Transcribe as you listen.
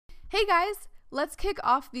Hey guys, let's kick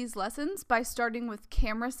off these lessons by starting with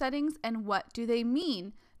camera settings and what do they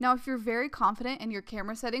mean. Now, if you're very confident in your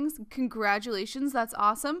camera settings, congratulations, that's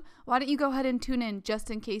awesome. Why don't you go ahead and tune in just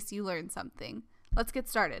in case you learned something. Let's get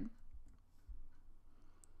started.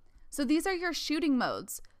 So these are your shooting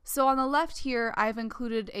modes. So on the left here, I've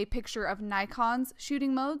included a picture of Nikon's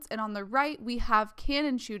shooting modes, and on the right, we have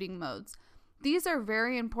Canon shooting modes. These are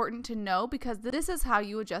very important to know because this is how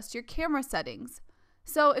you adjust your camera settings.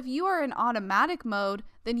 So if you are in automatic mode,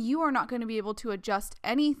 then you are not going to be able to adjust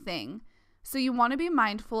anything. So you want to be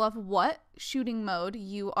mindful of what shooting mode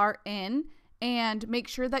you are in and make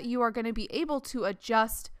sure that you are going to be able to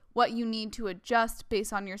adjust what you need to adjust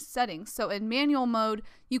based on your settings. So in manual mode,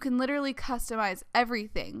 you can literally customize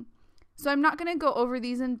everything. So I'm not going to go over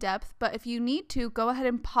these in depth, but if you need to, go ahead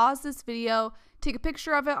and pause this video, take a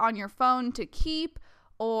picture of it on your phone to keep,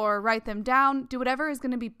 or write them down. Do whatever is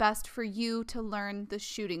going to be best for you to learn the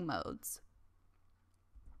shooting modes.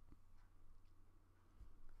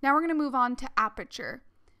 Now we're going to move on to aperture.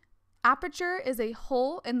 Aperture is a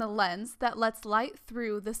hole in the lens that lets light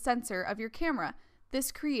through the sensor of your camera.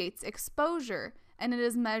 This creates exposure, and it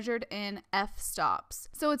is measured in f-stops.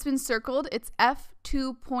 So it's been circled, it's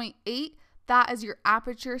f2.8. That is your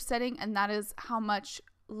aperture setting, and that is how much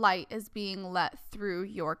light is being let through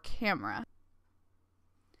your camera.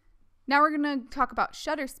 Now we're going to talk about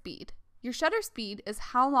shutter speed. Your shutter speed is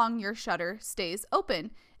how long your shutter stays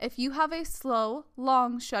open. If you have a slow,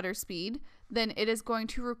 long shutter speed, then it is going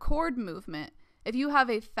to record movement. If you have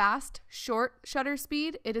a fast, short shutter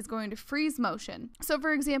speed, it is going to freeze motion. So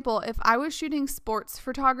for example, if I was shooting sports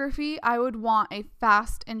photography, I would want a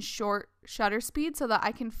fast and short shutter speed so that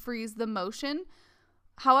I can freeze the motion.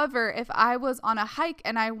 However, if I was on a hike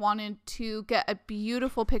and I wanted to get a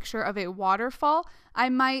beautiful picture of a waterfall, I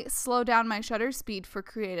might slow down my shutter speed for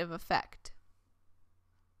creative effect.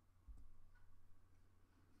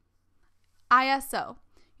 ISO.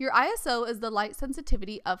 Your ISO is the light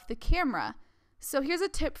sensitivity of the camera. So here's a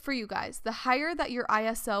tip for you guys. The higher that your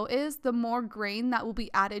ISO is, the more grain that will be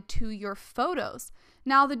added to your photos.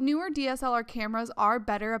 Now, the newer DSLR cameras are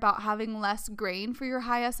better about having less grain for your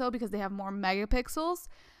ISO because they have more megapixels.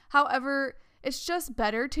 However, it's just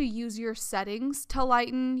better to use your settings to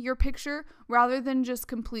lighten your picture rather than just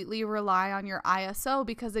completely rely on your ISO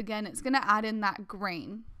because, again, it's going to add in that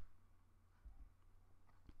grain.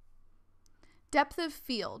 Depth of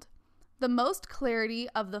field. The most clarity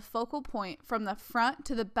of the focal point from the front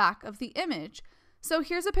to the back of the image. So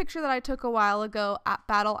here's a picture that I took a while ago at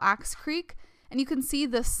Battle Axe Creek, and you can see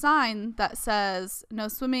the sign that says no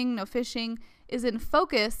swimming, no fishing is in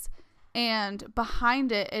focus, and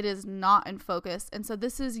behind it, it is not in focus. And so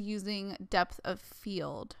this is using depth of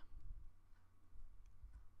field.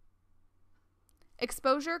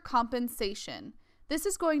 Exposure compensation. This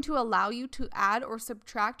is going to allow you to add or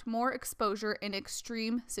subtract more exposure in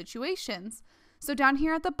extreme situations. So down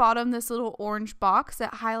here at the bottom, this little orange box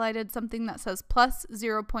that highlighted something that says plus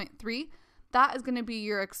 0.3, that is going to be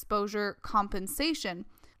your exposure compensation.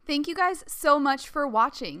 Thank you guys so much for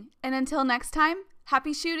watching. And until next time,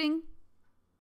 happy shooting!